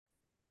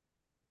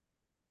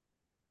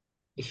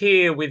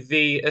Here with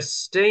the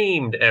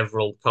esteemed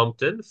Everald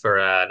Compton for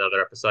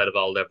another episode of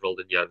Old Everald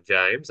and Young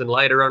James. And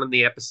later on in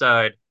the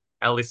episode,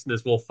 our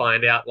listeners will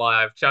find out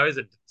why I've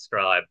chosen to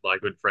describe my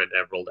good friend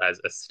Everald as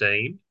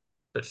esteemed.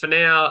 But for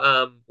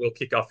now, we'll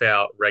kick off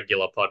our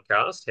regular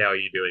podcast. How are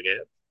you doing,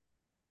 Ed?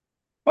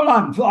 Well,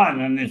 I'm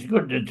fine, and it's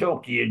good to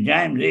talk to you,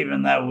 James,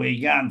 even though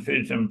we're going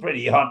through some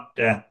pretty hot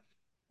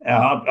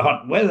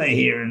weather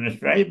here in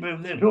Australia.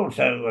 But there's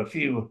also a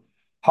few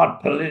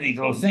hot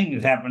political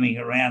things happening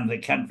around the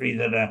country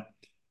that are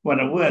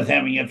worth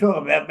having a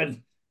talk about. But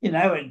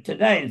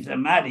today is the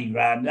Mardi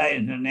Gras day,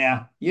 and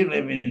now you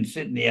live in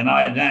Sydney and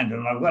I don't,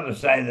 and I've got to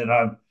say that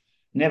I've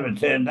never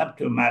turned up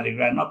to a Mardi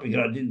Gras, not because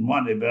I didn't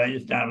want to, but I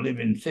just don't live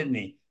in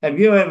Sydney. Have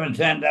you ever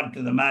turned up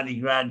to the Mardi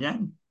Gras,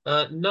 James?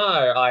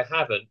 No, I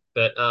haven't,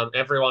 but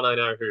everyone I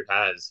know who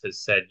has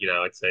said,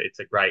 it's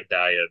a great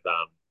day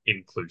of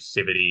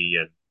inclusivity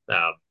and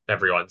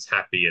everyone's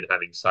happy and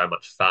having so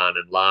much fun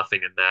and laughing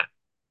and that.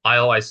 I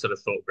always sort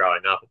of thought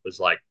growing up it was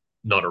like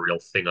not a real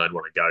thing I'd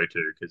want to go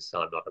to because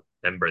I'm not a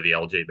member of the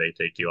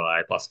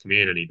LGBTQIA plus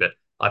community, but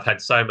I've had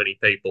so many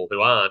people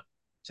who aren't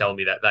tell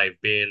me that they've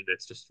been and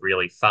it's just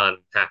really fun,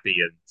 happy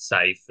and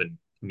safe and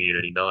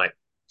community night.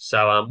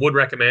 So would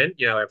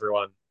recommend,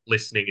 everyone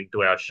listening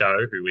into our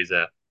show who is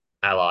a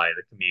ally of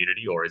the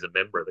community or is a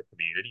member of the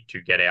community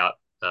to get out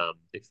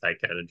if they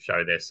can and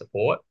show their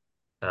support.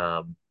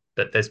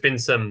 But there's been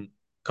some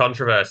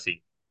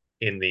controversy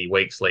in the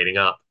weeks leading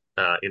up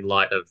in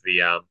light of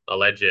the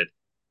alleged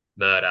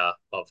murder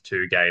of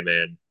two gay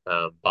men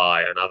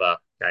by another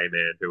gay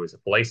man who was a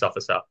police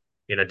officer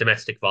in a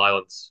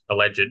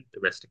alleged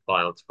domestic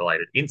violence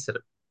related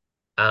incident.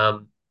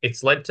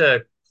 It's led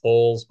to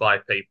calls by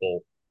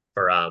people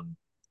for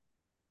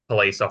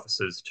police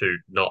officers to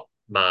not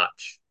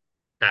march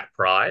at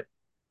Pride.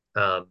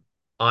 Um,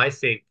 I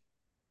think,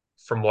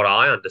 from what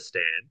I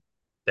understand,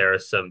 there are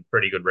some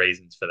pretty good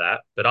reasons for that.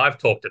 But I've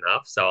talked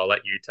enough, so I'll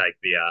let you take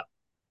the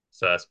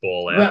first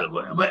ball out.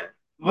 Well,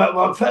 well,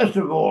 well, first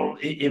of all,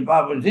 if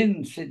I was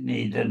in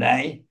Sydney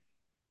today,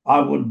 I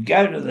would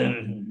go to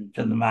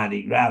the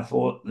Mardi Gras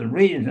for the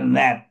reason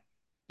that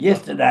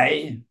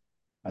yesterday,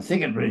 I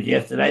think it was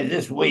yesterday,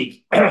 this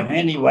week,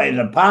 anyway,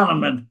 the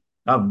Parliament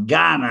of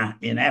Ghana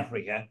in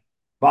Africa,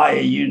 by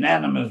a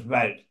unanimous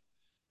vote,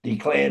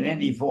 declared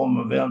any form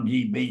of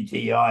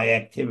LGBTI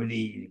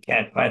activity,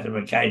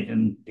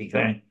 classification,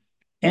 declaring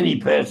any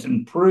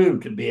person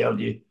proved to be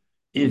LGBT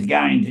is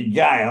going to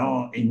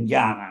jail in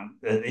Ghana.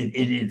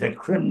 It is a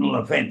criminal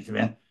offence.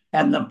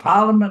 And the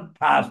Parliament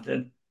passed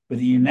it with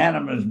a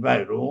unanimous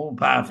vote, all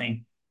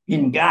passing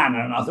in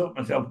Ghana. And I thought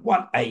to myself,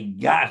 what a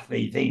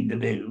ghastly thing to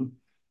do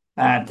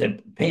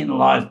to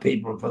penalise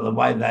people for the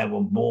way they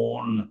were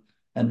born.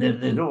 And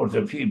there's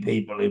also a few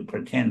people who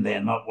pretend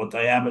they're not what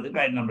they are, but the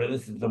great number of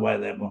this is the way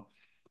they're born.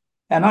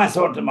 And I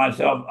thought to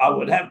myself, I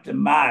would have to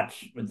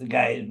march with the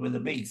gays with a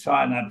big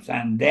sign up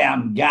saying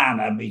down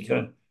Ghana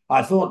because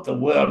I thought the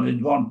world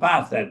had gone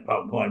past that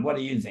point. What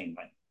do you think,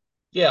 mate?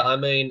 Yeah, I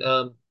mean,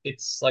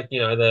 it's like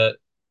the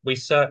we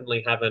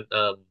certainly haven't.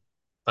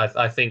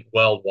 I think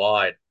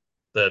worldwide,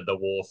 the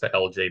war for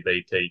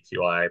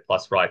LGBTQIA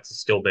plus rights is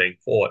still being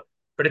fought,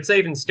 but it's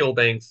even still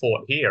being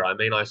fought here. I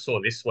mean, I saw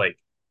this week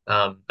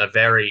a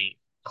very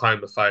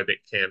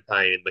homophobic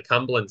campaign in the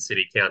Cumberland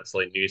City Council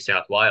in New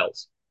South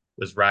Wales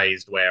was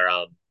raised where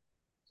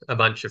a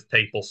bunch of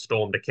people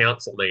stormed a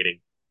council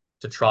meeting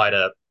to try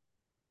to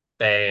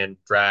ban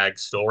drag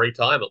story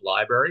time at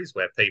libraries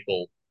where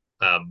people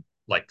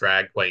like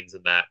drag queens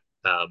and that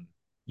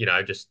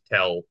just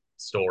tell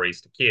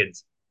stories to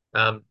kids.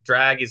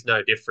 Drag is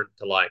no different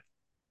to like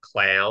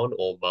clown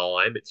or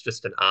mime. It's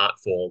just an art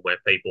form where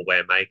people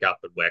wear makeup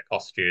and wear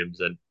costumes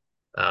and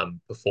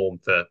perform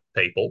for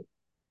people.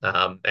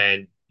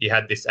 And you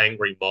had this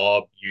angry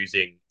mob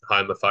using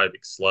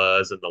homophobic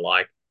slurs and the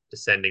like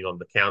descending on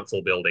the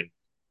council building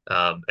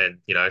and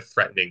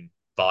threatening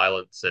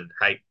violence and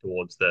hate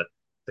towards the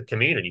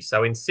community.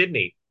 So in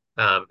Sydney,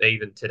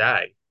 even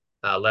today,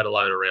 let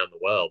alone around the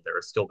world, there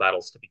are still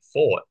battles to be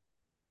fought.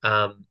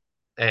 Um,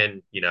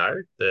 and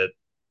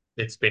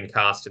it's been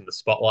cast in the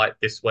spotlight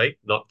this week,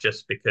 not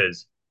just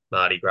because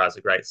Mardi Gras is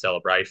a great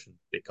celebration,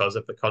 because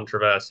of the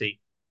controversy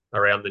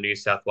around the New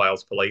South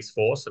Wales police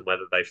force and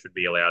whether they should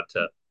be allowed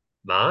to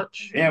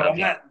march. Yeah,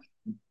 well,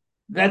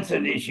 that's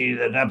an issue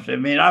that upset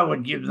me. I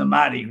would give the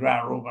Mardi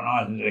Gras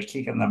organisers a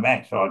kick in the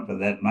backside for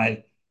that,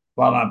 mate,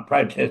 while I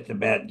protest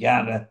about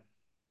Ghana.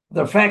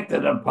 The fact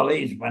that a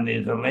policeman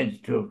is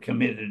alleged to have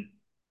committed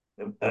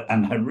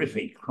an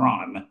horrific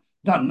crime.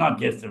 Not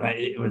just the fact,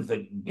 it was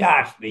the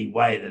ghastly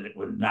way that it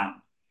was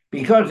done.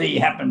 Because he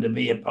happened to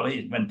be a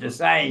policeman, to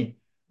say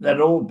that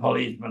all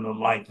policemen are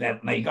like that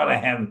and they got to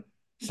have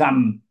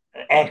some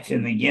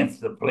action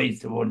against the police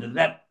towards it,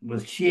 that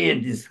was sheer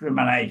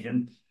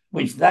discrimination,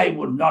 which they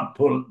would not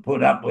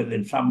put up with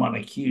if someone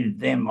accused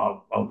them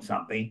of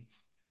something.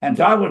 And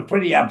so I was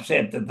pretty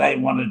upset that they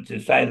wanted to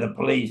say the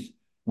police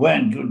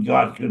weren't good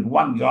guys because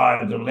one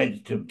guy is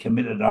alleged to have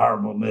committed a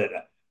horrible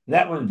murder.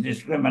 That was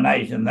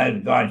discrimination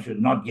those guys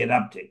should not get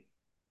up to.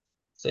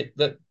 So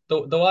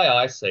the way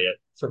I see it,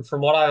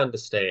 from what I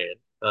understand,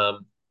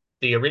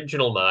 the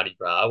original Mardi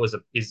Gras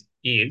is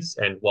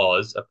and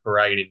was a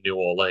parade in New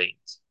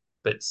Orleans,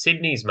 but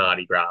Sydney's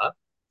Mardi Gras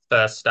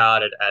first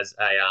started as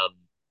a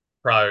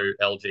pro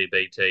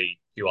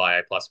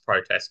LGBTQIA plus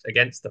protest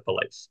against the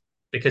police,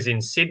 because in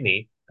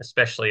Sydney,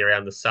 especially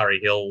around the Surrey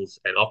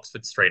Hills and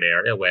Oxford Street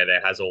area, where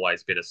there has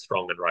always been a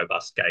strong and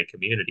robust gay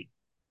community,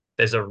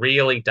 there's a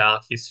really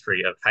dark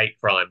history of hate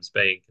crimes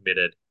being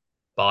committed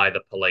by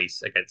the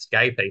police against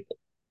gay people.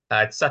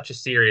 It's such a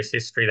serious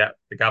history that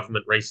the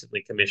government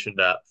recently commissioned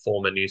a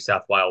former New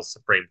South Wales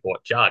Supreme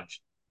Court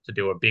judge to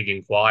do a big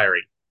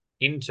inquiry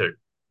into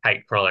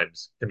hate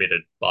crimes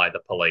committed by the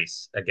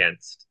police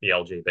against the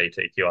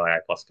LGBTQIA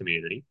plus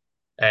community.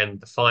 And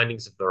the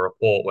findings of the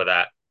report were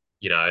that,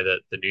 that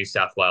the New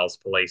South Wales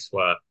police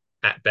were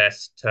at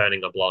best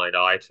turning a blind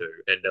eye to,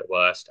 and at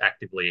worst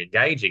actively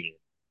engaging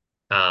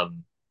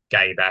in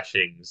gay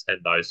bashings and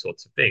those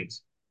sorts of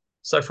things.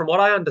 So, from what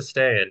I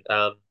understand,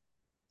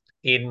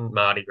 in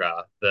Mardi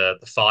Gras, the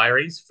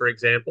fireys, for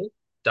example,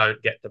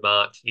 don't get to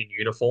march in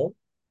uniform.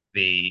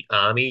 The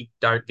army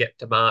don't get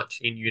to march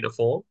in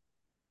uniform.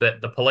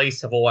 But the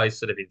police have always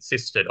sort of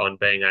insisted on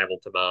being able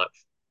to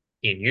march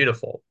in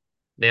uniform.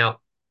 Now,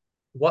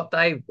 what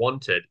they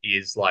wanted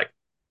is like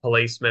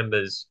police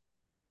members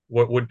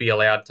would be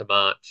allowed to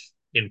march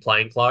in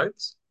plain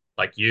clothes,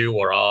 like you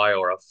or I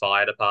or a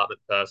fire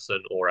department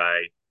person or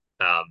a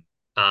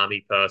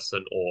army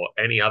person or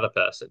any other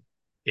person.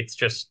 It's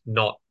just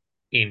not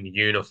in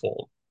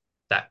uniform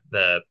that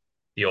the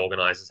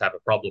organizers have a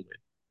problem with.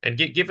 And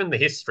given the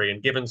history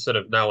and given sort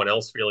of no one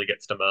else really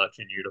gets to march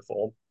in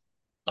uniform,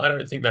 I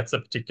don't think that's a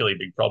particularly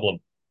big problem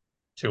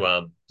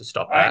to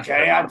stop that. But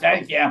Okay,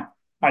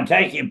 I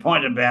take your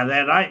point about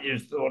that. I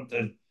just thought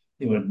that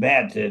it was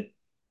bad to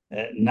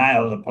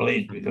nail the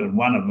police because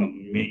one of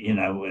them,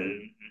 was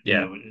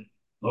yeah, an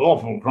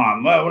awful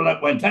crime. Well,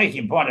 look, we'll take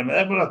your point about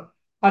that. But look,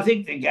 I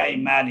think the gay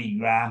Mardi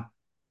Gras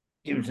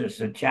gives us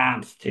a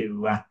chance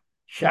to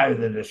show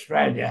that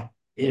Australia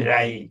is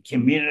a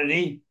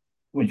community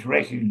which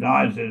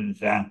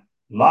recognises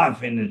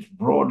life in its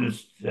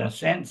broadest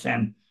sense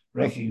and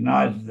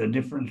recognises the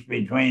difference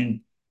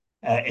between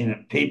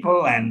in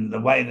people and the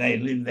way they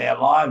live their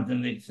lives,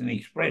 and it's an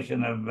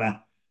expression of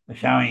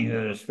showing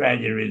that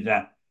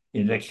Australia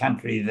is a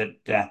country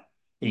that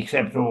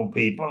accepts all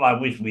people. I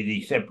wish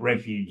we'd accept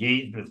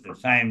refugees with the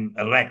same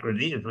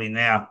alacrity as we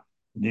now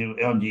do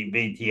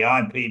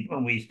LGBTI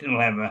people. We still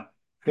have a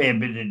fair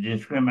bit of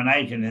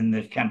discrimination in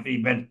this country,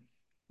 but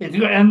it's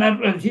good. And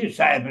that, as you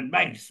say, if it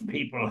makes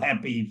people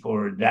happy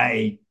for a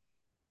day,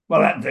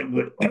 well, that's a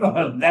good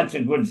that's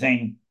a good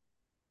thing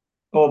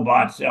all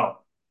by itself.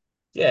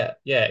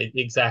 yeah,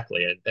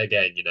 exactly. And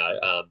again,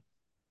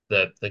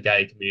 the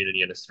gay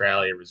community in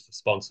Australia is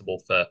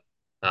responsible for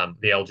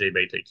the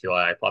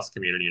LGBTQIA plus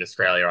community in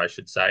Australia, I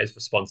should say, is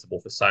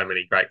responsible for so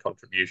many great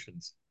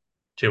contributions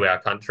to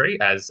our country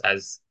as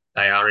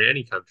they are in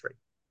any country.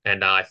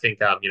 And I think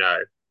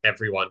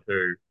everyone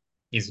who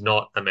is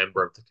not a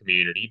member of the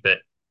community but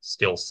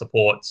still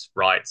supports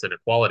rights and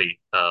equality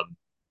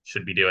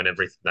should be doing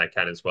everything they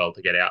can as well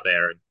to get out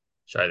there and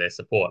show their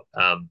support.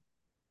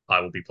 I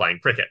will be playing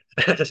cricket.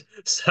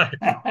 So,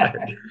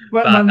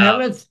 Well, but now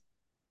it's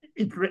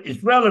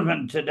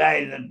relevant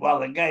today that while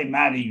the gay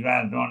Mardi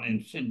Gras is on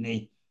in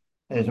Sydney,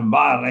 there's a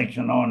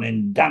by-election on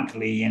in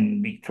Dunkley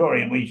in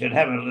Victoria, and we should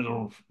have a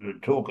little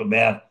talk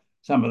about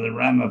some of the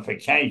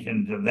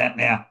ramifications of that.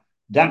 Now,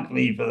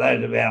 Dunkley, for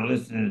those of our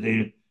listeners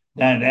who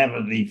don't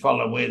avidly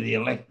follow where the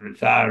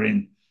electorates are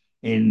in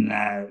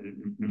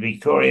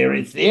Victoria,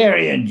 it's the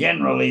area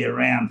generally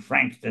around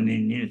Frankston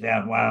in New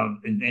South Wales,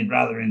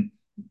 rather in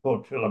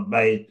Port Phillip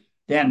Bay,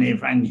 down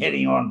there and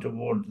heading on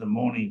towards the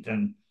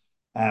Mornington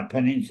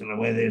Peninsula,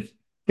 where there's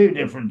two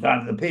different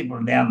types. The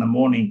people down the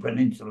Mornington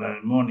Peninsula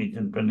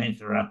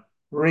are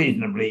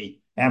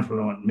reasonably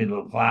affluent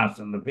middle class,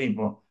 and the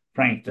people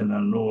Frankston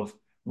and North,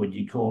 what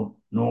you call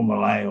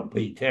normal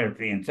ALP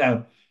territory. And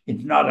so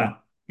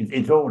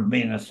it's always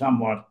been a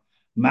somewhat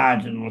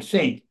marginal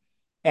seat.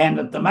 And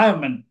at the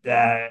moment,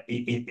 there's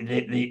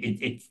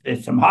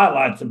some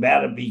highlights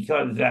about it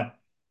because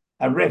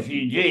a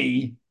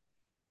refugee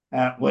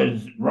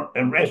was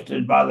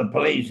arrested by the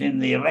police in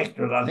the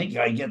electorate. I think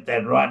I get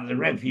that right. The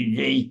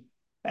refugee,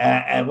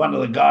 one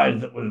of the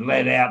guys that was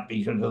let out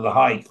because of the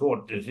High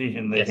Court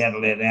decision that yes, had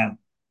let out,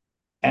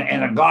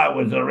 and a guy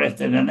was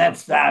arrested, and that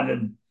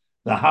started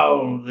the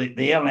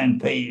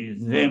LNP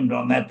zoomed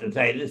on that to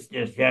say this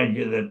just shows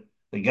you that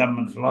the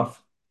government's lost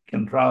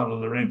control of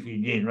the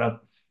refugees. Right?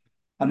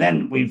 And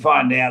then we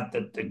find out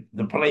that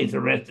the police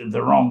arrested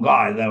the wrong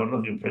guy. They were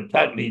looking for a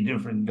totally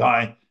different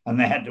guy, and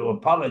they had to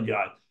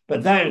apologise.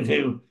 But those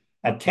who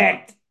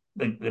attacked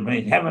the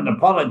police haven't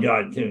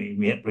apologised to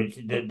him yet, which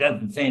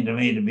doesn't seem to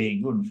me to be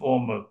a good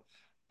form of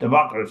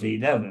democracy,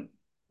 does it?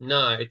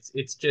 no, it's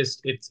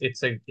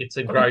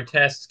a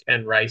grotesque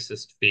and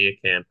racist fear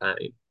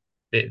campaign.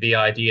 The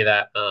idea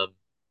that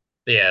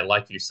yeah,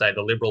 like you say,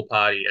 the Liberal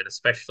Party and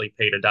especially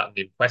Peter Dutton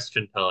in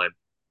Question Time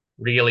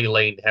really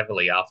leaned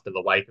heavily after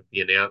the wake of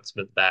the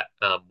announcement that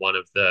one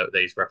of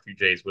these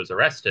refugees was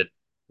arrested,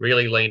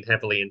 really leaned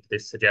heavily into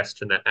this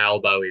suggestion that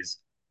Albo is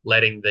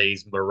letting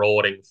these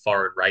marauding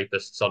foreign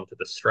rapists onto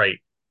the street,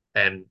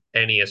 and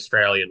any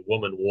Australian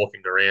woman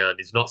walking around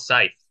is not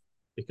safe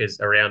because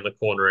around the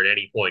corner at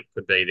any point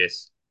could be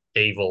this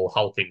evil,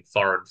 hulking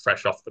foreign,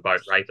 fresh off the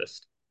boat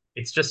rapist.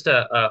 It's just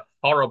a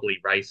horribly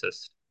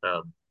racist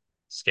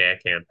scare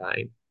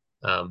campaign,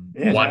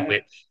 Yes, one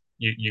which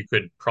you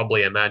could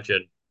probably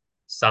imagine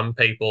some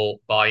people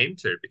buy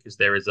into because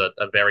there is a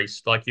very,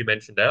 like you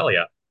mentioned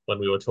earlier, when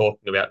we were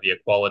talking about the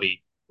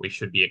equality we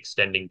should be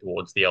extending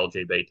towards the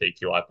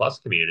LGBTQI plus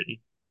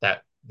community,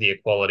 that the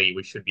equality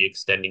we should be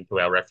extending to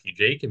our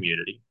refugee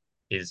community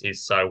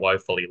is so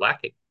woefully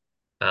lacking.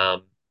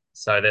 Um,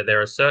 so that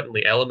there are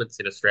certainly elements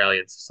in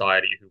Australian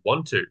society who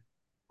want to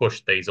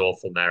push these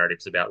awful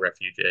narratives about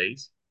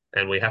refugees,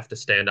 and we have to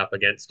stand up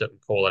against it and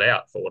call it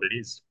out for what it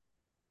is.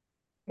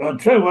 well,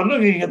 true. Well,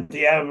 looking at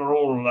the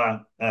overall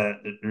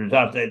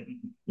result, that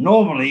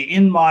normally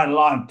in my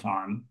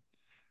lifetime,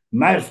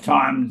 most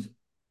times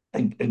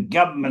a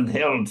government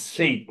held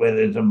seat where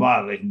there's a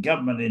by-election,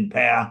 government in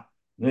power,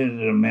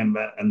 loses a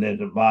member, and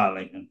there's a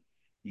by-election.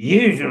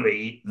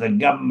 Usually, the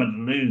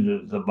government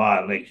loses the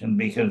by-election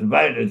because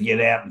voters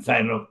get out and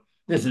say, look,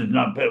 this is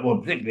not, well,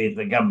 particularly if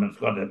the government's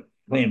got a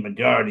clear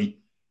majority,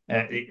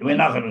 we're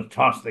not going to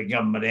toss the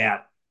government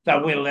out.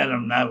 So we'll let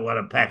them know what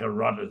a pack of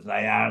rotters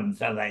they are. And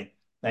so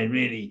they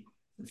really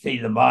see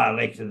the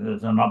by-elections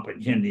as an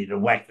opportunity to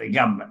whack the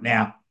government.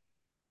 Now,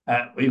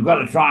 we've got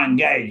to try and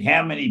gauge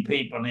how many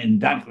people in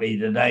Dunkley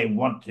today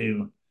want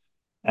to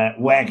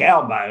whack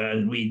Albo.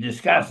 As we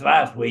discussed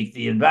last week,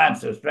 the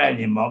Advanced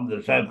Australian mob,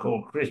 the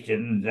so-called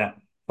Christians,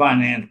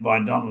 financed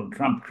by Donald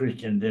Trump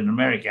Christians in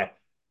America,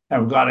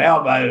 have got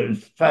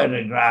Albo's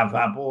photograph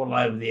up all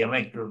over the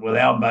electorate with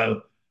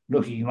Albo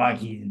looking like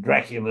he's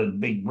Dracula's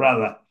big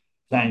brother,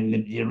 saying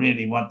that you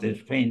really want this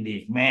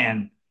fiendish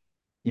man,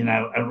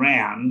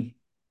 around.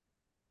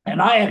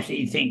 And I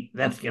actually think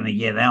that's going to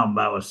get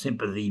Albo a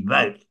sympathy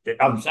vote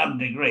of some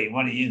degree.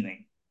 What do you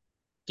think?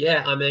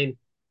 Yeah, I mean,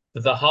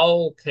 the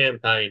whole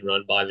campaign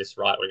run by this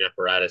right-wing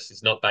apparatus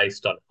is not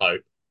based on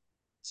hope.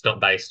 It's not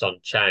based on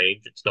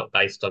change. It's not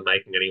based on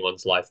making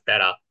anyone's life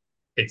better.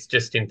 It's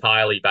just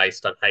entirely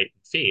based on hate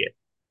and fear.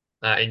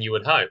 And you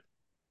would hope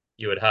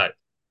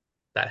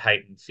that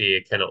hate and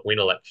fear cannot win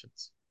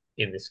elections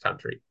in this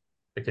country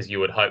because you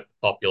would hope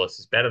the populace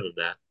is better than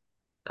that.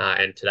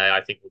 And today,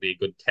 I think, will be a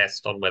good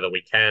test on whether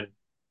we can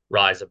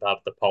rise above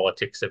the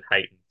politics of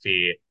hate and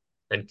fear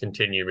and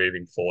continue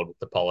moving forward with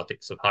the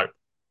politics of hope.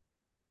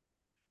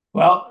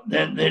 Well,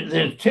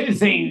 there's two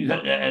things,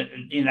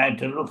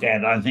 to look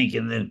at, I think,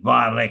 in this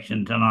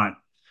by-election tonight.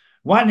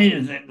 One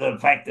is the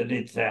fact that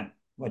it's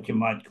what you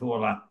might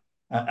call a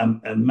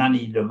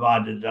money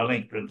divided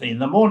electorate. In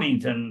the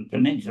Mornington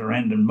Peninsula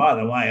end, and by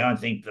the way, I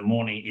think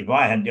if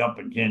I had the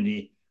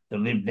opportunity to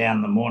live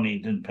down the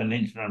Mornington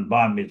Peninsula and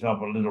buy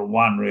myself a little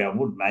winery, I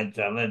would, mate.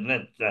 So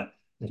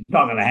it's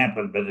not going to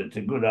happen, but it's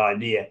a good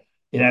idea.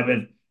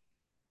 But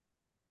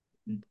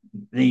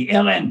the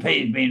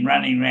LNP has been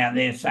running around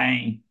there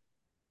saying,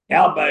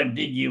 Albo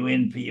did you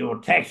in for your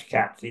tax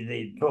cuts.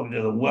 They're talking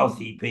to the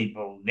wealthy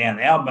people down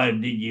there. Albo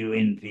did you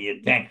in for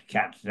your tax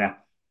cuts.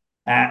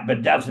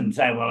 But doesn't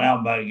say, well,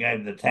 Albo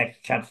gave the tax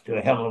cuts to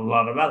a hell of a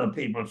lot of other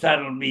people. So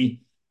it'll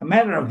be a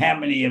matter of how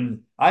many of,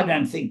 I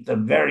don't think the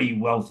very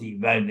wealthy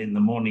vote in the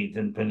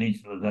Mornington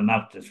Peninsula is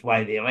enough to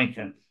sway the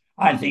election.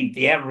 I think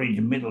the average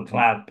middle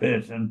class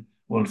person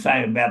will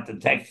say about the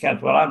tax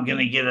cuts, well, I'm going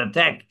to get a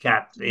tax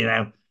cut,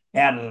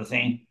 out of the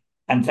thing.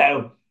 And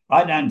so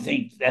I don't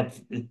think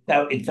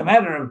so it's a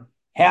matter of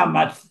how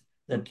much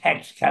the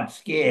tax cut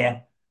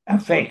scare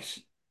affects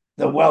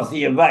the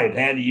wealthier vote.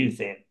 How do you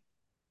see it?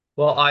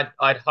 Well,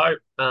 I'd hope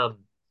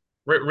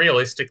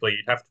realistically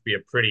you'd have to be a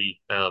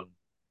pretty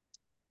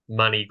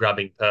money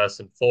grubbing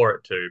person for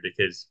it too,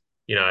 because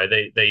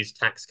these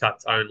tax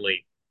cuts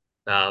only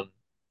the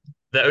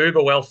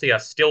uber wealthy are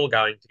still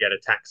going to get a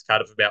tax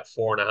cut of about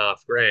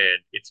 4.5 grand.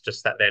 It's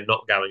just that they're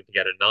not going to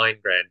get a 9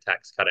 grand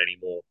tax cut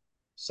anymore.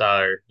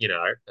 So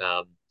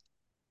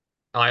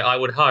I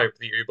would hope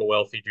the uber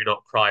wealthy do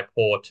not cry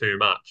poor too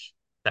much.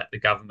 That the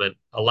government,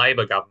 a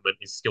Labor government,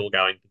 is still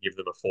going to give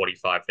them a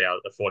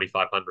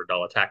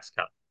 $4,500 tax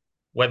cut.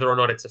 Whether or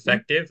not it's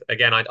effective,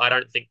 again, I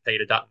don't think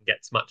Peter Dutton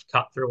gets much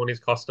cut through on his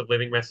cost of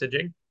living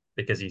messaging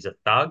because he's a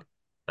thug.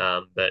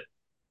 But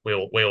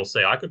we'll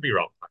see. I could be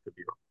wrong. I could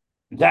be wrong.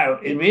 So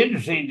it'd be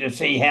interesting to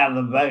see how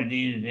the vote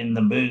is in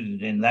the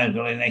booths in those.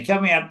 They're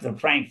coming up to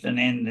Frankston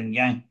End and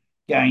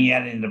going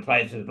out into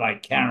places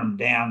like Carrum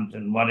Downs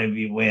and whatever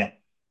where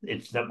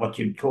it's what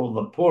you'd call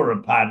the poorer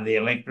part of the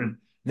electorate.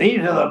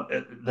 These are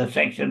the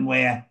section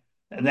where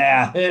they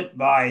are hurt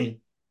by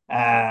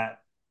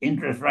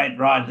interest rate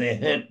rise, they're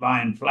hurt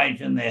by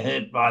inflation, they're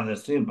hurt by the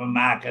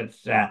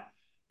supermarkets.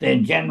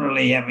 They're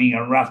generally having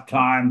a rough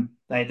time.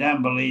 They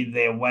don't believe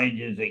their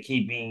wages are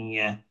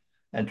keeping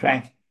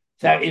track.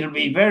 So it'll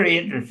be very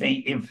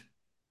interesting if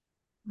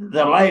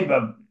the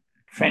Labor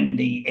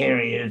trending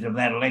areas of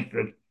that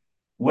electorate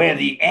where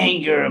the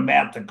anger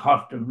about the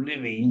cost of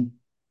living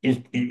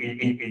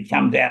it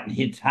comes out and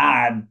hits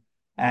hard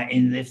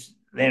in this.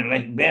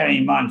 Bearing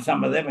in mind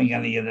some of them are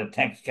going to get a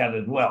tax cut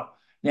as well.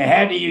 Now,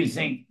 how do you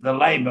think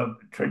the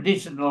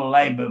traditional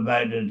Labor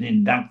voters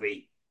in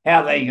Dunkley,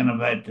 how are they going to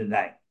vote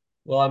today?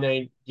 Well, I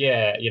mean,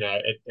 yeah,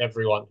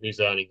 everyone who's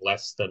earning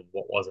less than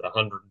what was it,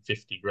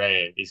 150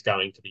 grand is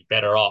going to be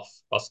better off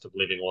cost of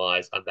living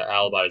wise under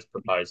Albo's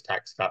proposed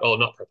tax cut, or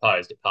not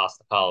proposed, it passed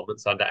the Parliament,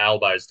 so under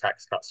Albo's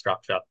tax cut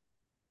structure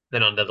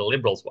than under the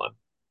Liberals one.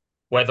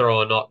 Whether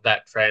or not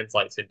that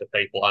translates into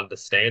people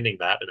understanding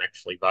that and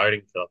actually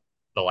voting for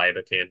the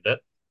Labor candidate,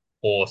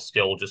 or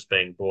still just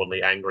being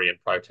broadly angry and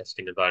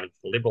protesting and voting for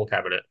the Liberal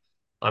cabinet,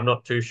 I'm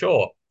not too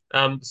sure.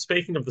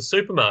 Speaking of the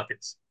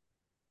supermarkets,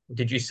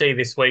 did you see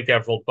this week,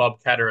 Everald,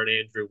 Bob Catter and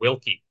Andrew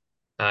Wilkie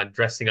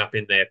dressing up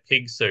in their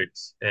pig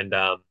suits and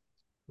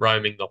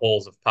roaming the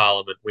halls of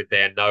Parliament with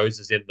their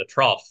noses in the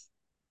trough,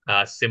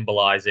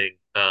 symbolising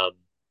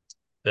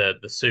the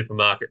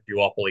supermarket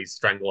duopoly's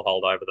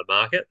stranglehold over the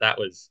market? That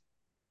was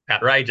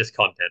outrageous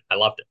content. I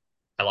loved it.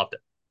 I loved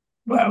it.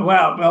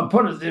 Well,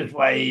 put it this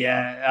way.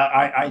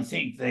 I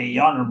think the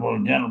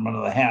honourable gentleman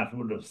of the House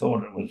would have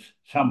thought it was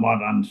somewhat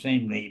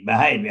unseemly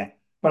behaviour.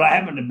 But I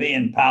happened to be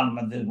in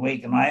Parliament this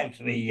week, and I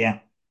actually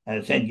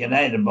said good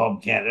day to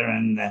Bob Catter,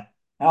 and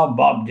our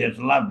Bob just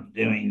loves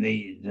doing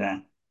these,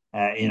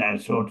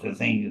 sorts of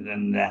things.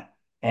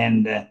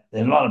 And there's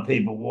a lot of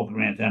people walking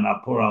around saying,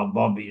 "Oh, poor old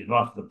Bobby, he's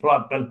lost the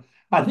plot." But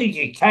I think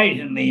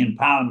occasionally in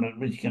Parliament,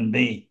 which can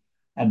be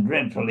a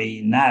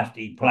dreadfully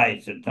nasty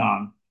place at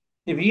times,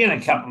 if you get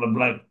a couple of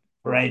blokes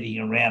parading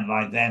around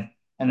like that,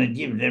 and it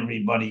gives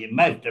everybody,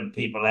 most of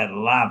people had a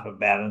laugh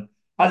about it,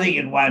 I think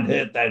it won't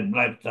hurt those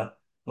blokes to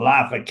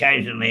laugh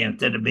occasionally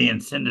instead of being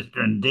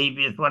sinister and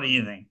devious. What do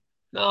you think?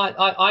 No,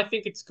 I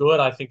think it's good.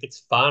 I think it's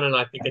fun, and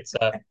I think it's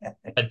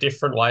a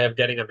different way of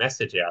getting a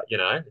message out.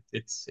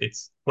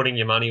 It's putting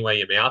your money where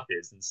your mouth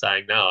is and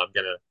saying, no,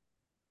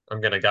 I'm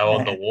gonna go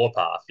on the war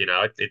path.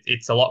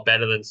 It's a lot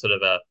better than sort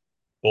of a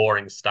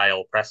boring,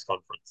 stale press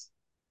conference.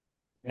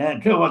 Yeah,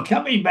 true. Well,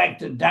 coming back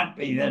to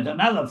Dunkley, there's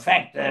another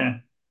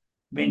factor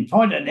been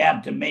pointed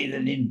out to me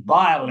that in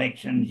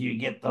by-elections you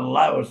get the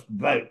lowest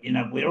vote.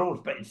 We're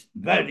all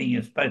voting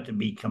is supposed to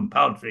be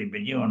compulsory,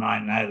 but you and I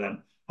know that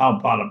a whole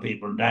pile of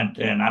people don't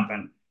turn up,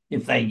 and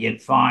if they get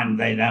fined,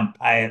 they don't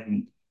pay it,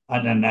 and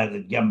I don't know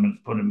that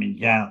governments put them in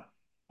jail.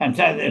 And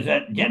so there's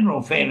a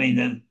general feeling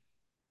that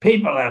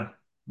people are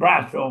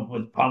brushed off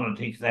with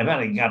politics. They've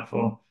had a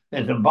gutful.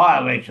 There's a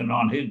by-election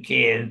on. Who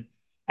cares?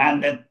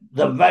 And that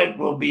the vote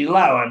will be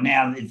lower.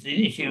 Now,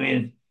 the issue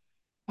is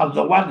of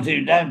the ones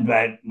who don't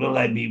vote, will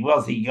they be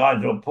wealthy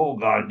guys or poor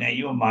guys? Now,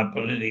 you're my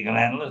political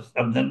analyst.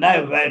 Of the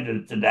no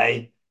voters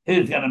today,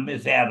 who's going to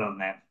miss out on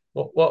that?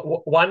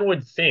 One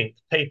would think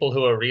people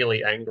who are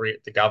really angry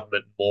at the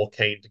government, more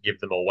keen to give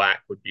them a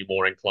whack, would be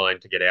more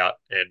inclined to get out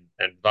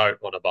and vote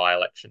on a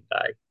by-election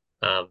day.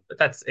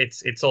 But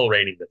it's all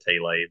reading the tea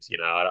leaves.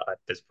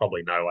 There's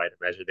probably no way to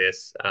measure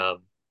this.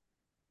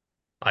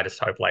 I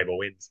just hope Labor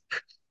wins.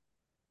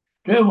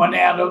 True. Well,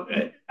 now, look,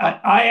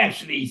 I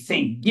actually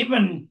think,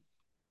 given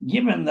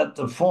that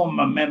the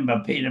former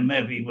member, Peter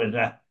Murphy, was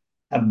a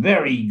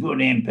very good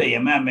MP. I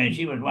remember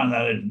she was one of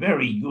those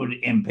very good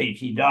MPs.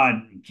 She died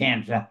of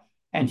cancer,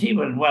 and she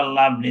was well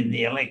loved in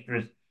the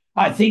electorate.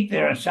 I think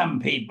there are some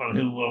people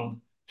who will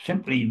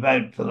simply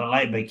vote for the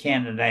Labor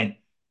candidate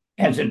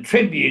as a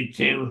tribute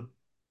to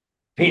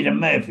Peter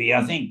Murphy.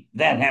 I think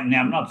that happened.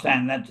 Now, I'm not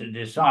saying that's a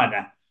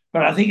decider,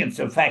 but I think it's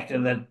a factor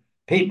that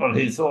people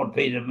who thought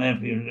Peter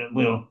Murphy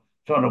will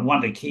sort of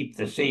want to keep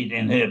the seat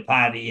in her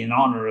party in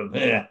honour of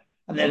her.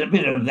 And there's a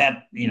bit of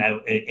that,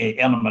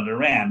 element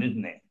around,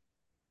 isn't there?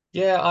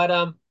 Yeah,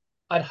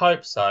 I'd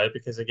hope so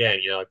because again,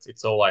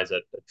 it's always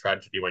a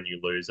tragedy when you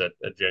lose a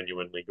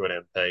genuinely good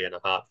MP and a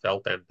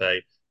heartfelt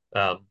MP.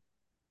 Um,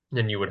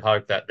 and you would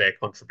hope that their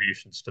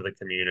contributions to the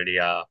community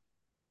are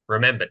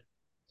remembered.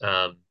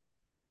 Um,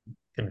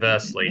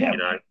 Conversely,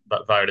 Yeah,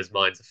 but voters'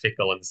 minds are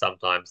fickle and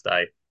sometimes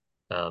they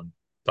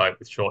vote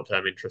with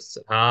short-term interests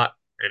at heart.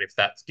 And if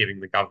that's giving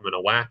the government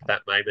a whack,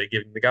 that may be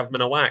giving the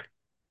government a whack.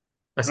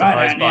 I suppose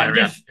right. by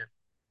around.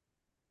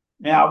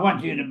 Now I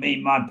want you to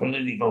be my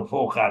political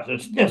forecaster.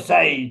 Just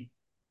say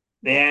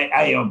the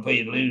ALP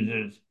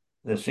loses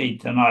the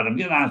seat tonight. I'm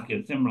going to ask you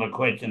a similar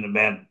question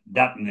about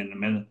Dutton in a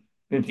minute.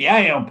 If the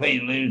ALP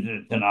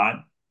loses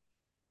tonight,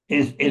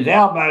 is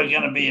Albo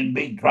going to be in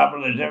big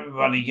trouble? Is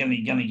everybody going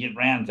to get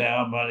round to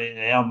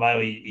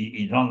Albo?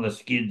 He's on the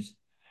skids.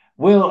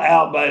 Will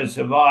Albo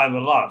survive a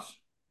loss?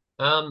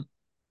 Um,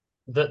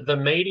 the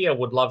media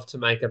would love to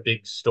make a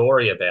big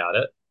story about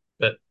it,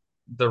 but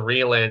the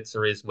real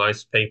answer is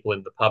most people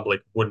in the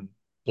public wouldn't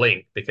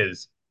blink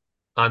because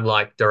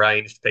unlike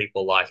deranged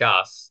people like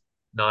us,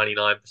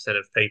 99%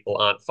 of people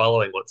aren't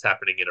following what's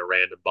happening in a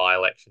random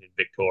by-election in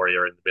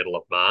Victoria in the middle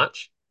of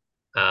March.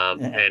 Yeah.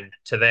 And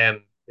to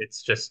them,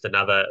 it's just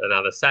another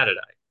Saturday.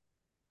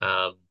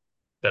 Um,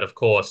 but of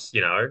course,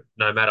 no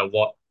matter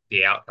what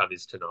the outcome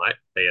is tonight,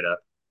 be it a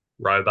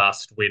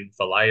robust win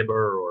for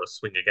Labor or a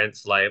swing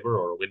against Labor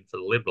or a win for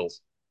the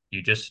Liberals,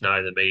 you just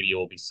know the media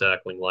will be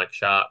circling like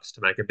sharks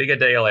to make a bigger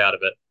deal out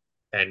of it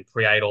and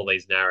create all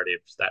these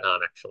narratives that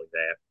aren't actually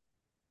there.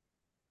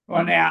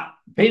 Well, now,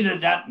 Peter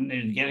Dutton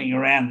is getting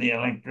around the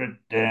electorate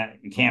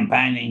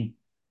campaigning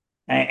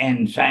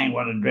and saying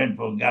what a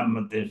dreadful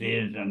government this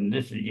is, and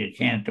this is your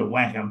chance to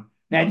whack them.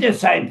 Now, just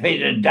say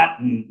Peter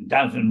Dutton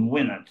doesn't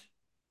win it.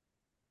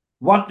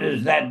 What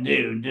does that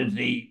do? Do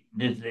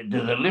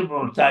the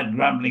Liberals start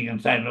grumbling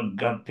and say, "Look,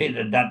 God,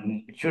 Peter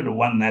Dutton should have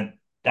won that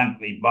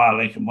Dunkley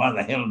by-election. Why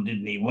the hell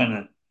didn't he win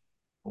it?"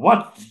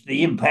 What's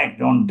the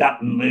impact on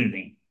Dutton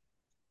losing?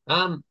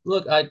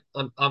 Look, I'm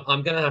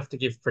going to have to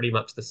give pretty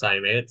much the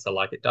same answer.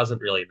 Like, it doesn't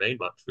really mean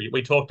much.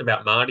 We talked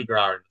about Mardi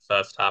Gras in the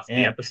first half of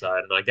the Yeah.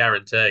 episode, and I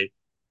guarantee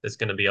there's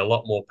going to be a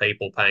lot more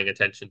people paying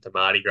attention to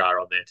Mardi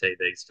Gras on their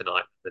TVs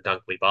tonight, the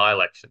Dunkley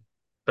by-election.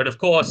 But of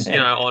course,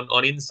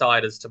 on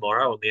Insiders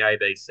tomorrow on the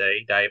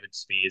ABC, David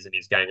Spears and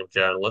his gang of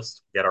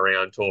journalists get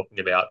around talking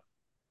about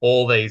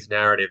all these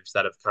narratives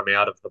that have come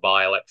out of the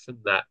by-election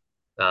that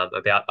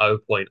about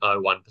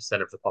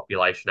 0.01% of the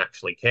population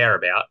actually care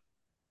about.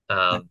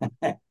 Um,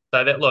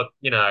 so that look,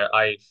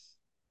 I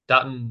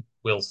Dutton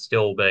will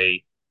still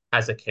be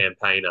as a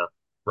campaigner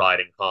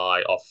riding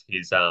high off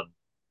his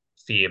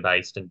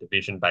fear-based and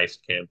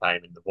division-based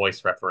campaign in the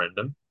voice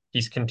referendum.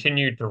 He's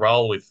continued to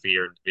roll with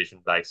fear and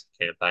division-based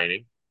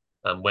campaigning.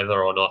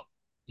 Whether or not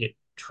it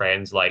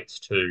translates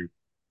to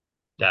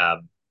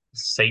um,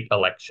 seat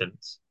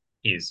elections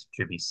is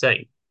to be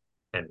seen,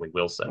 and we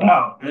will see.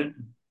 Well,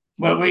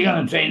 well, we're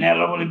going to see now.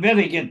 Well, we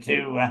better get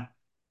to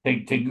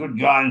good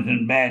guys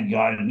and bad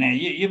guys. Now,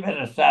 you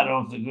better start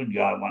off the good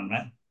guy one,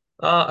 mate.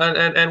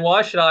 And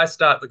why should I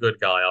start the good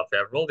guy off,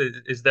 Everald?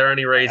 Is there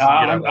any reason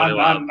you don't I'm want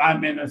to I'm I'm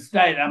I'm in a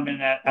state. I'm in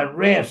a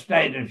rare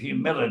state of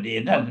humility.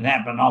 It doesn't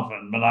happen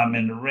often, but I'm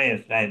in a rare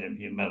state of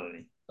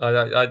humility.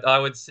 I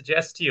would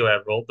suggest to you,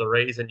 Everald, the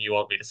reason you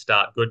want me to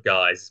start good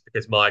guys is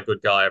because my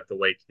good guy of the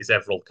week is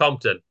Everald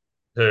Compton,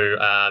 who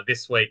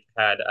this week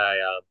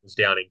was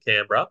down in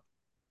Canberra,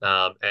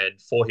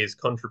 and for his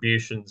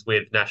contributions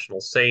with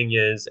national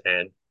seniors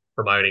and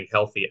promoting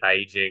healthy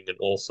aging and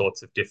all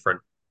sorts of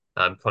different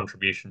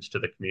contributions to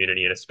the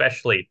community, and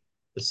especially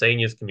the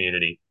seniors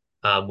community,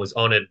 was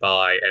honoured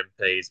by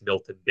MPs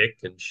Milton Dick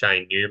and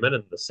Shane Newman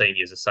and the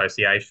Seniors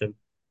Association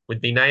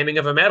with the naming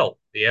of a medal,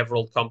 the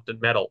Everald Compton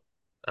Medal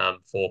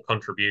for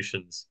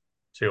contributions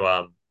to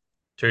um,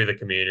 to the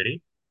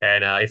community.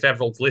 And if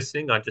Everald's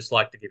listening, I'd just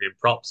like to give him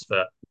props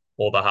for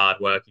all the hard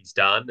work he's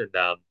done,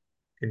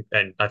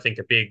 and I think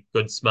a big,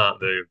 good,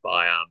 smart move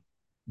by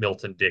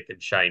Milton Dick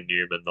and Shane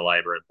Newman, the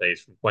Labor MPs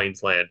from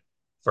Queensland,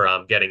 for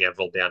getting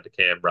Everald down to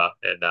Canberra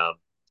and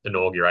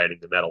inaugurating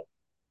the medal.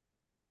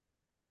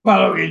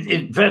 Well,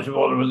 look, first of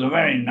all, it was a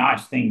very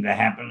nice thing to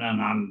happen,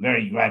 and I'm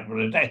very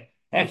grateful. It's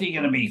actually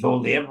going to be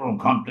called the Everald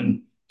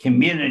Compton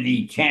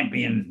Community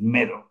Champions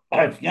Medal. So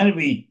it's going to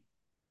be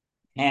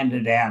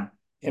handed out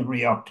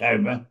every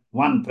October,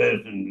 one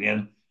person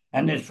gets,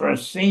 and it's for a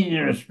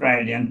senior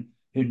Australian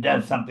who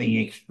does something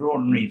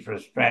extraordinary for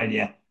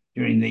Australia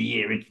during the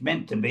year. It's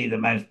meant to be the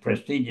most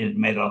prestigious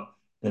medal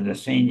that a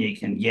senior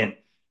can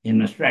get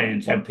in Australia.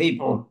 And so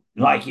people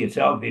like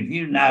yourself, if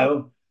you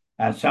know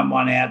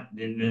someone out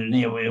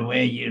near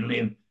where you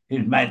live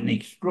who's made an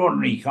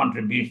extraordinary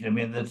contribution, I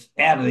mean, that's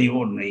out of the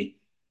ordinary,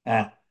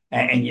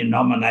 and you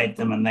nominate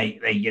them and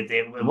they get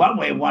there. What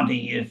we're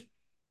wanting is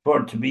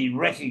for it to be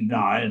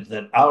recognised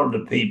that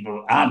older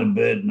people aren't a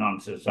burden on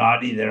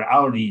society. There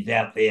are oldies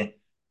out there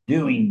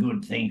doing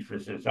good things for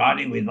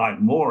society. We'd like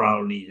more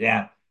oldies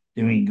out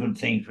doing good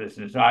things for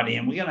society.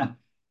 And we're going to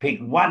pick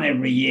one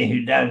every year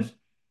who does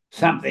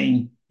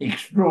something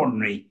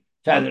extraordinary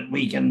so that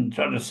we can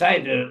sort of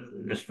say to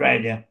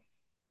Australia,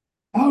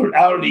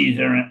 oldies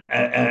are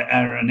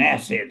an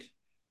asset.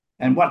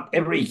 And what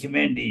every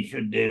community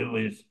should do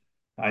is,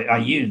 I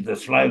used the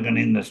slogan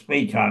in the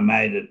speech I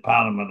made at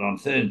Parliament on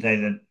Thursday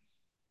that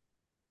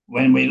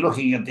when we're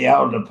looking at the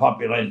older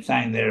population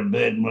saying they're a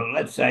burden, well,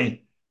 let's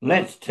say,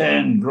 let's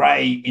turn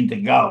grey into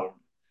gold.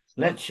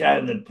 Let's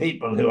show that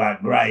people who are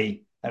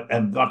grey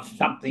have got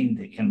something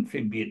to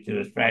contribute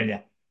to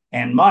Australia.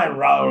 And my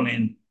role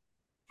in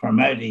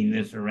promoting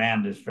this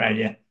around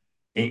Australia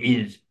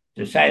is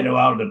to say to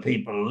older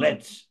people,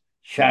 let's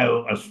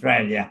show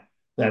Australia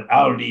that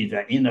oldies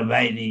are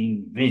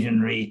innovating,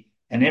 visionary,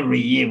 and every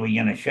year we're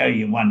going to show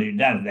you one who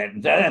does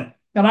that.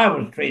 And I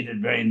was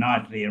treated very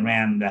nicely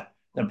around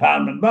the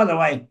Parliament. By the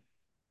way,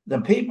 the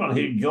people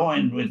who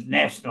joined with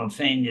National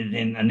Seniors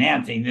in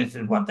announcing this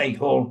is what they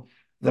call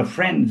the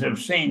Friends of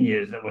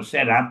Seniors that was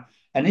set up.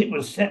 And it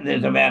was set,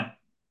 there's about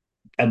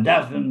a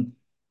dozen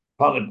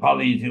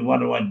polys who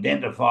want to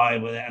identify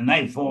with it, and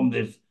they formed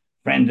this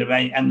Friends of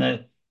Age. And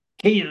the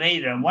key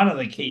leader, and one of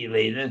the key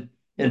leaders,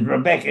 is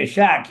Rebecca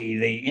Sharkey,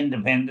 the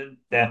independent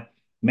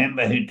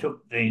member who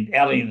took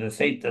the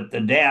seat that the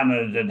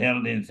Downers had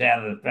held in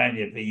South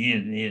Australia for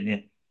years and years and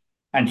years.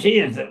 And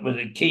she was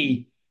a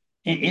key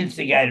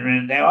instigator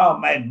in it. Our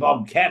old mate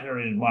Bob Catter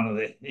is one of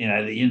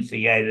the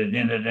instigators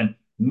in it, and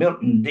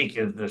Milton Dick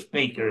as the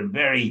speaker is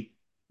very,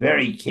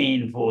 very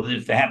keen for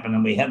this to happen.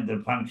 And we had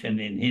the function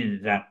in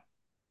his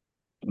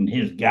in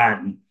his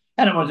garden,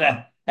 and it was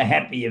a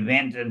happy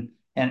event.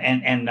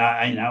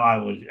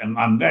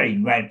 I'm very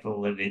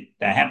grateful that it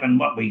happened.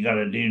 What we got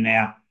to do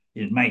now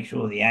is make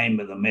sure the aim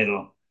of the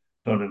medal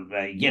sort of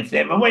gets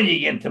there. But when you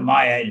get to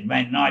my age,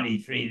 mate,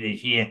 93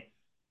 this year,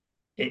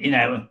 you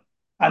know,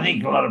 I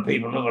think a lot of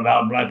people look at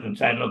old bloke and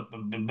say, look,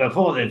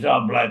 before this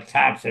old bloke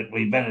carks it,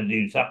 we better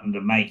do something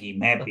to make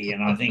him happy.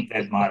 And I think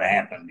that might have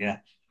happened, yeah.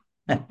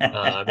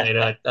 I mean,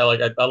 I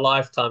like a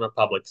lifetime of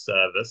public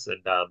service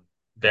and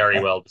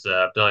very well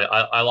deserved. And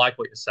I like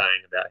what you're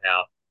saying about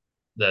how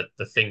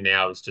the thing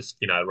now is just,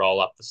 roll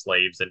up the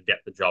sleeves and get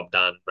the job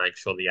done, make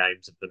sure the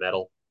aims of the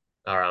medal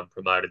are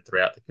promoted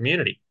throughout the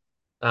community.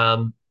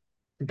 Um,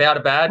 about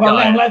a bad Well,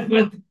 guy. then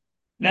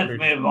let's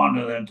move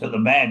on to the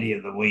baddie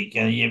of the week.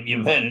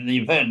 You've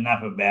heard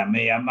enough about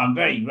me. I'm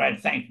very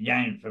grateful. Thanks,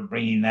 James, for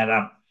bringing that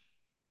up.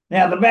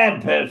 Now, the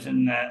bad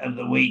person of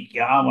the week,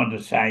 I want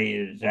to say,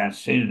 is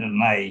Susan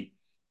Ley.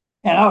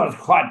 And I was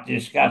quite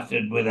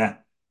disgusted with a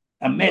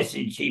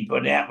message she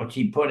put out, which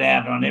she put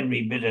out on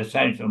every bit of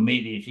social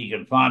media she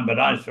could find, but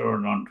I saw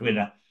it on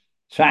Twitter,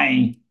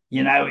 saying,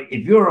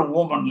 if you're a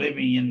woman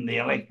living in the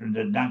electorate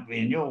of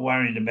Dunkley and you're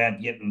worried about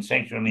getting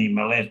sexually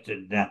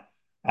molested,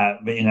 by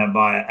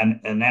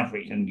an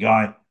African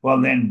guy,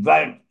 well, then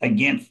vote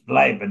against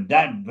Labor.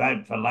 Don't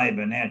vote for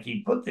Labor. Now,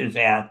 she put this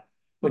out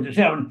with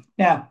herself.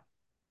 Now,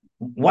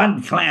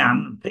 one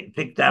clown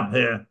picked up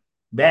her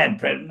bad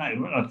present. No,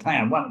 not a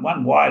clown.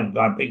 One wise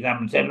guy picked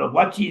up and said, "Look,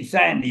 what she's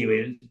saying to you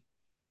is,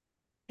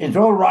 it's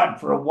all right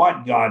for a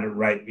white guy to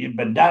rape you,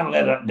 but don't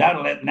let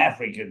an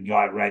African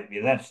guy rape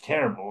you. That's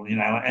terrible,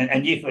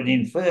 And you could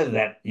infer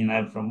that,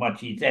 from what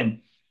she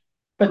said.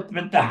 But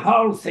the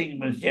whole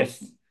thing was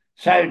just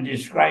so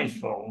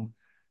disgraceful.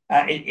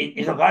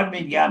 Look, I've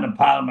been going to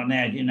Parliament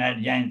now, as you know,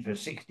 James, for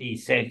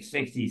 66,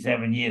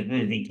 67 years,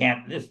 losing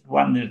count. This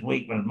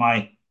week was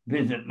my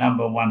visit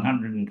number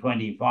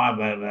 125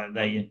 over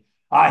the.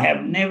 I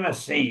have never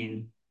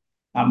seen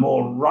a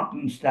more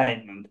rotten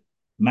statement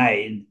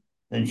made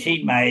than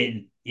she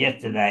made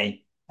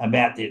yesterday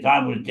about this.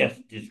 I was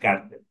just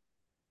disgusted.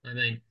 I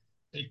mean,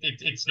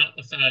 it's not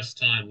the first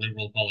time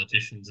Liberal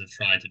politicians have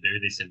tried to do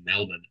this in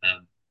Melbourne.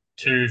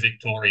 Two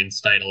Victorian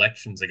state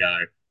elections ago,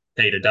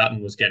 Peter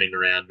Dutton was getting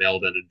around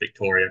Melbourne and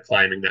Victoria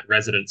claiming that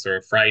residents are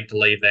afraid to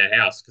leave their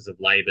house because of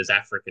Labor's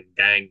African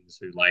gangs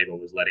who Labor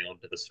was letting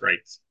onto the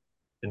streets.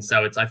 And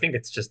so I think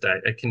it's just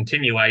a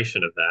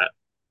continuation of that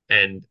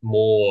and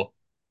more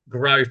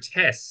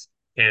grotesque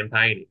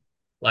campaigning,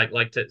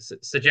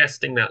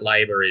 suggesting that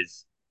Labor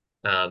is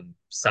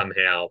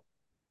somehow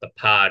the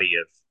party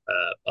of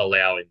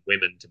allowing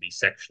women to be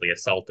sexually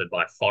assaulted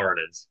by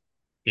foreigners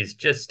is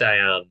just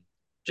a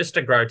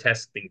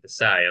grotesque thing to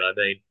say. And I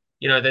mean,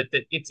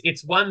 that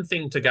it's one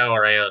thing to go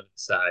around and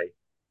say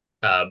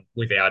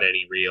without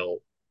any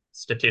real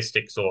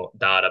statistics or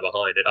data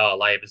behind it. Oh,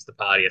 Labor's the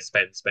party of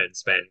spend, spend,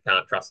 spend.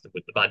 Can't trust them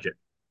with the budget.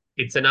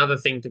 It's another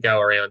thing to go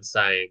around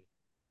saying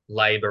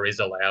Labor is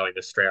allowing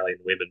Australian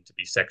women to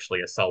be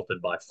sexually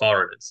assaulted by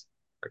foreigners.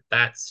 Like,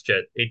 that's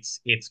just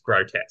it's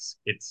grotesque.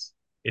 It's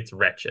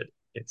wretched.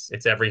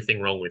 It's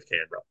everything wrong with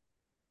Canberra.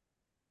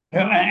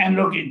 And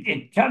look,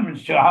 it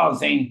comes to a whole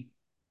thing.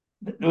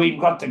 We've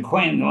got the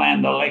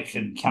Queensland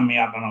election coming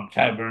up in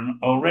October,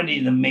 and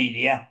already the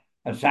media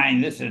are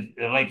saying this is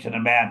the election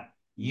about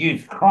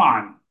youth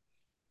crime.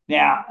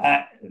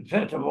 Now,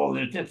 first of all,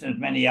 there's just as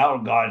many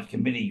old guys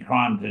committing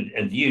crimes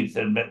as youth,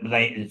 but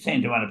they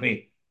seem to want to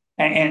be,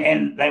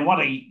 and they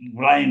want to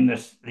blame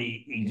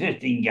the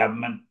existing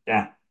government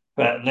for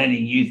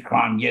letting youth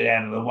crime get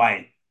out of the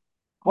way.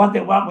 What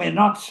we're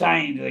not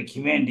saying to the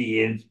community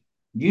is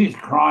youth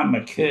crime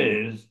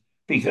occurs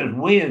because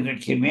we as a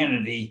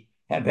community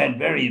have had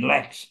very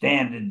lax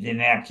standards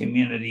in our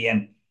community,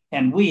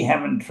 and we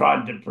haven't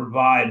tried to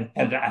provide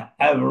as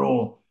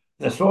overall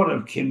the sort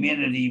of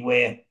community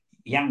where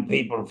young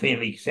people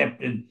feel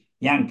accepted,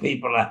 young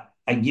people are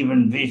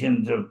given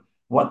visions of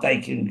what they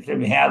can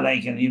do, how they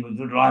can live a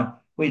good life.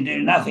 We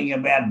do nothing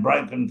about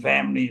broken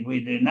families.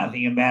 We do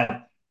nothing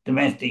about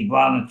domestic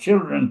violence.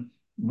 Children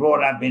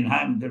brought up in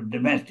homes of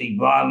domestic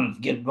violence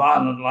get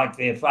violent like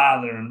their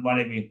father and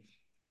whatever.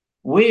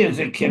 We as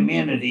a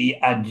community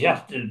are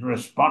just as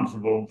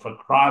responsible for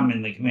crime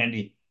in the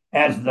community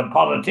as the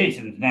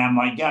politicians. Now, am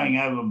I going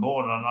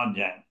overboard or not,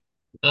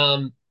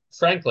 James?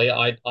 Frankly,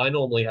 I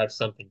normally have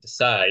something to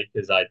say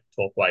because I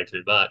talk way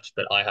too much,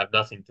 but I have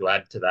nothing to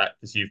add to that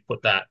because you've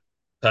put that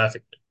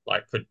perfectly.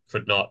 Like,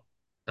 could not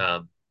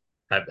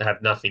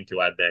have nothing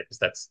to add there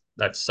because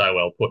that's so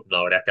well put, and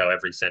I would echo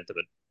every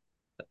sentiment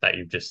that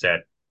you've just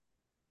said.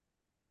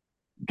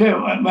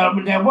 Well,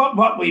 now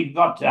what we've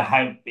got to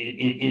hope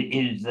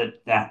is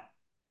that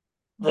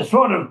the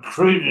sort of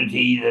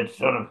crudity that's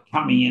sort of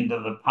coming into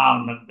the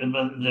parliament,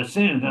 the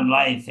Susan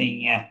Ley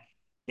thing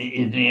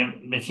is there,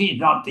 but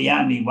she's not the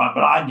only one.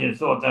 But I just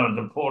thought that was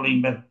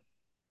appalling. But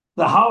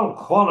the whole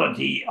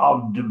quality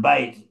of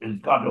debate has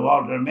got to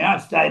alter. I mean, I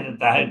stayed at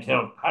the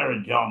Hotel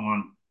Kurrajong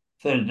on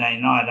Thursday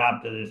night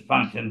after this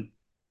function,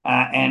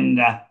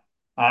 and I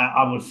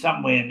was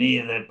somewhere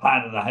near the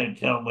part of the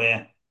hotel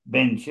where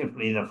Ben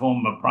Chifley, the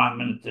former Prime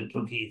Minister,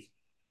 took his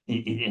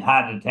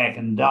heart attack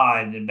and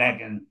died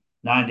back in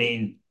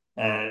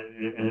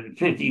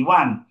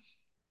 1951.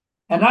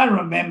 And I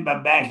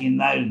remember back in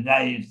those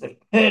days the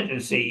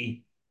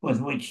courtesy with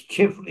which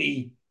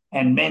Chifley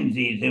and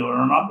Menzies, who were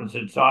on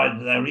opposite sides,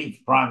 they were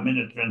each Prime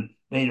Minister and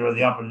Leader of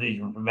the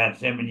Opposition for about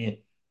 7 years,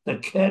 the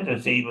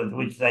courtesy with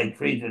which they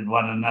treated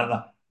one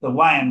another, the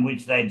way in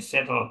which they'd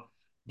settle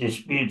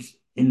disputes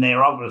in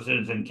their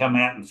offices and come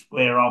out and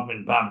square off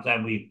in pubs,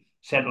 so we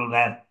settled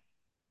that.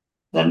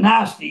 The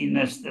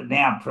nastiness that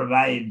now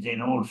pervades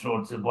in all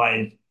sorts of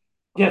ways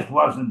just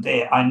wasn't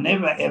there. I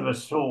never ever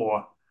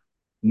saw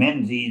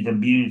Menzies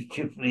abused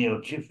Chifley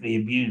or Chifley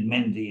abused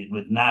Menzies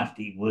with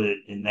nasty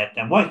words in that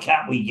time. Why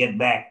can't we get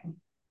back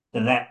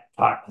to that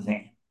type of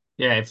thing?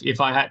 Yeah, if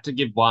I had to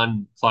give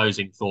one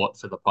closing thought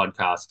for the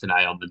podcast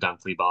today on the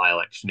Dunkley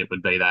by-election, it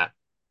would be that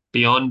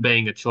beyond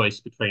being a choice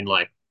between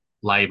like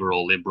Labour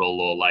or Liberal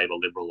or Labour,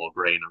 Liberal or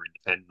Green or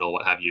Independent or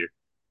what have you,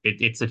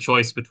 it's a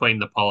choice between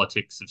the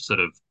politics of sort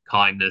of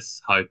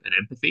kindness, hope, and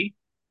empathy,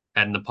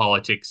 and the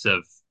politics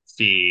of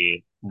fear,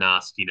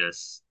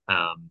 nastiness,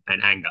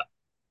 and anger.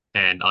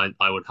 And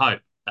I would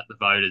hope that the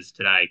voters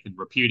today can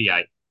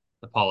repudiate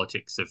the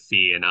politics of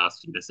fear,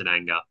 nastiness, and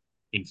anger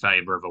in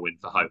favour of a win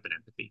for hope and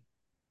empathy.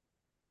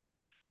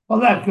 Well,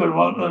 that's good.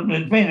 Well,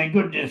 it's been a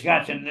good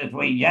discussion this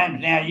week,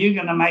 James. Now, you're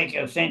going to make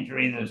a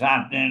century this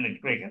afternoon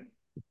at cricket.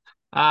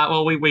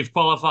 Well, we've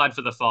qualified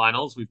for the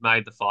finals. We've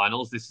made the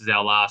finals. This is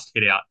our last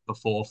hit out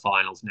before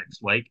finals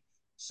next week.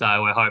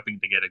 So we're hoping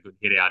to get a good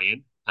hit out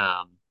in.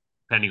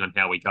 Depending on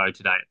how we go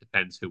today, it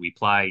depends who we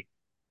play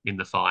in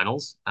the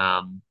finals.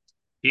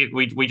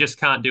 We just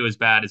can't do as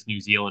bad as New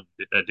Zealand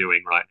are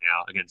doing right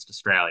now against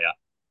Australia,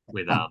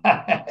 with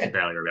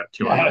Australia about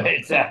two No, over.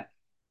 it's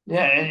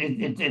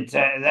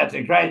that's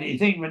a crazy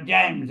thing. But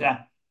James,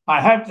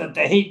 I hope that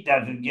the heat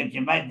doesn't get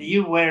you, mate. Do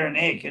you wear an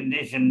air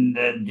conditioned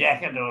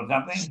jacket or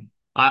something?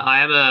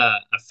 I am a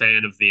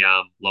fan of the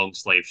long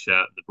sleeve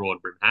shirt and the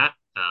broad brim hat.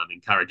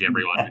 Encourage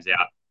everyone who's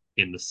out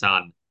in the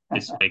sun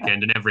this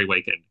weekend and every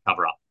weekend to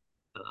cover up.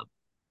 Um,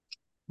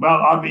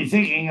 Well, I'll be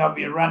thinking of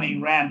you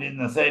running round in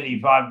the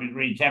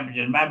 35-degree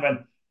temperatures, mate.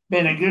 But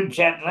been a good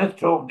chat. Let's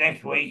talk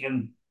next week,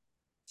 and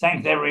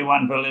thanks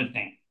everyone for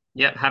listening.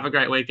 yeah, have a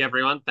great week,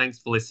 everyone. Thanks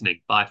for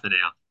listening. Bye for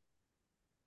now.